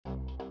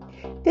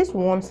This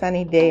warm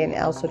sunny day in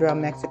Cedral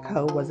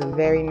Mexico was a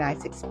very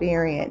nice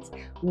experience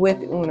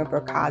with Uniper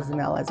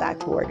Cozumel as our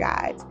tour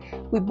guides.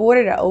 We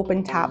boarded an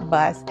open top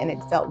bus and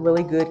it felt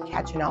really good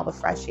catching all the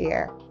fresh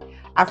air.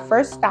 Our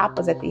first stop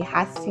was at the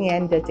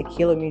Hacienda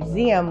Tequila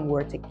Museum,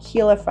 where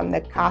tequila from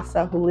the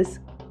Casa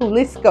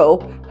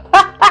Jalisco,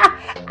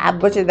 I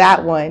butchered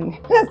that one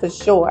for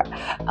sure,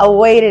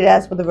 awaited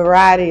us with a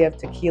variety of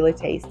tequila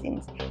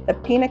tastings. The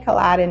pina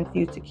colada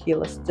infused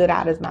tequila stood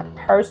out as my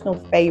personal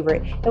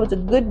favorite. It was a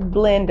good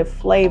blend of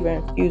flavor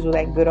infused with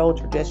that good old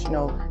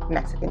traditional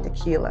Mexican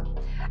tequila.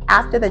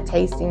 After the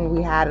tasting,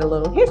 we had a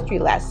little history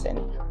lesson,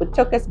 which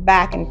took us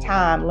back in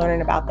time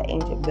learning about the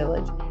ancient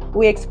village.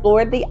 We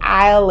explored the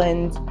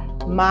island's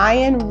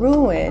Mayan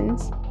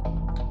ruins,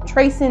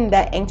 tracing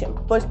the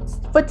ancient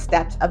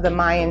footsteps of the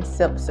Mayan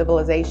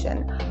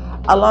civilization.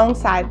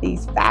 Alongside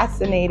these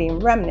fascinating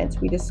remnants,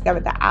 we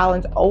discovered the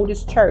island's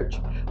oldest church,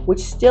 which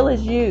still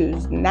is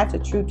used, and that's a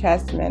true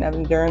testament of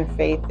enduring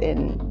faith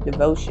and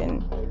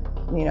devotion,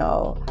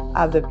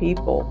 of the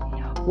people.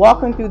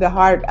 Walking through the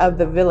heart of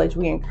the village,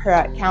 we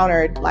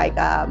encountered like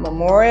a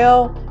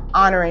memorial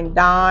honoring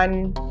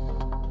Don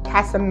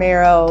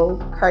Casimiro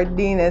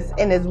Cardenas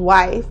and his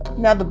wife,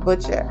 another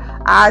butcher.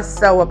 I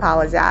so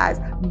apologize,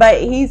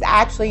 but he's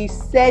actually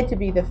said to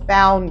be the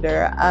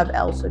founder of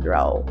El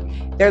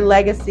Cedral. Their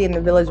legacy and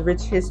the village's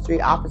rich history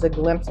offers a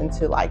glimpse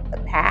into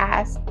the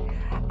past.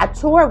 Our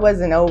tour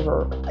wasn't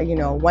over.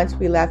 Once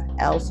we left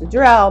El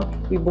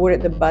Cedral, we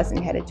boarded the bus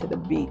and headed to the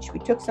beach. We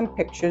took some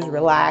pictures,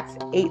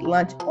 relaxed, ate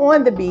lunch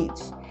on the beach.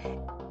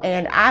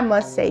 And I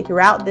must say,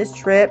 throughout this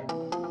trip,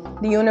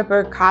 the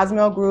Uniper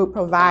Cozumel group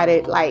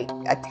provided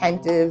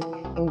attentive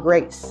and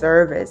great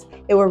service.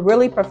 They were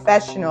really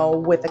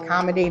professional with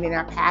accommodating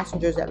our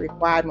passengers that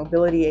required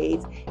mobility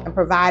aids and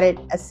provided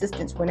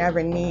assistance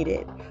whenever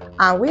needed.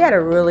 We had a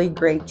really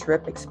great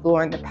trip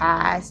exploring the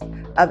past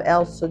of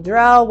El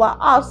Cedral while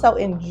also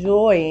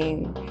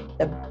enjoying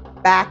the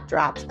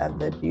backdrops of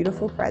the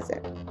beautiful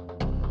present.